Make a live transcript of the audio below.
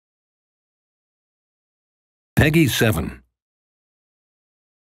Peggy 7.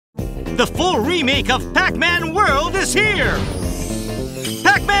 The full remake of Pac-Man World is here!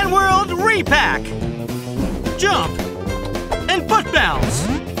 Pac-Man World Re-PAC! Jump! And butt bounce!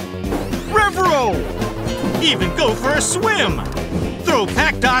 Rev roll! Even go for a swim! Throw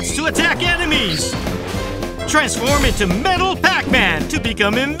Pac dots to attack enemies! Transform into Metal Pac-Man to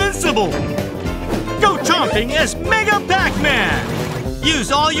become invincible! Go chomping as Mega Pac-Man!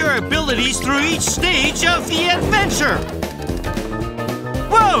 Use all your abilities through each stage of the adventure!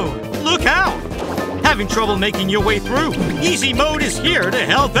 Whoa! Look out! Having trouble making your way through? Easy mode is here to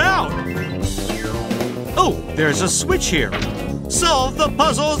help out! Oh, there's a switch here. Solve the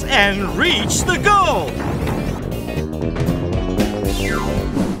puzzles and reach the goal!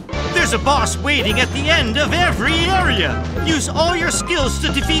 There's a boss waiting at the end of every area! Use all your skills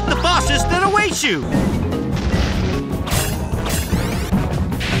to defeat the bosses that await you!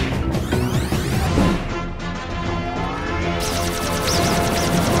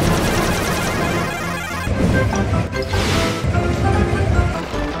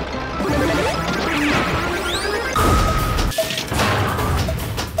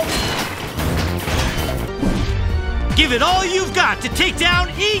 Give it all you've got to take down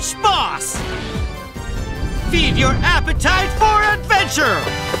each boss! Feed your appetite for adventure!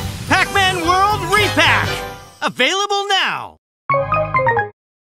 Pac-Man World Re-PAC! Available now!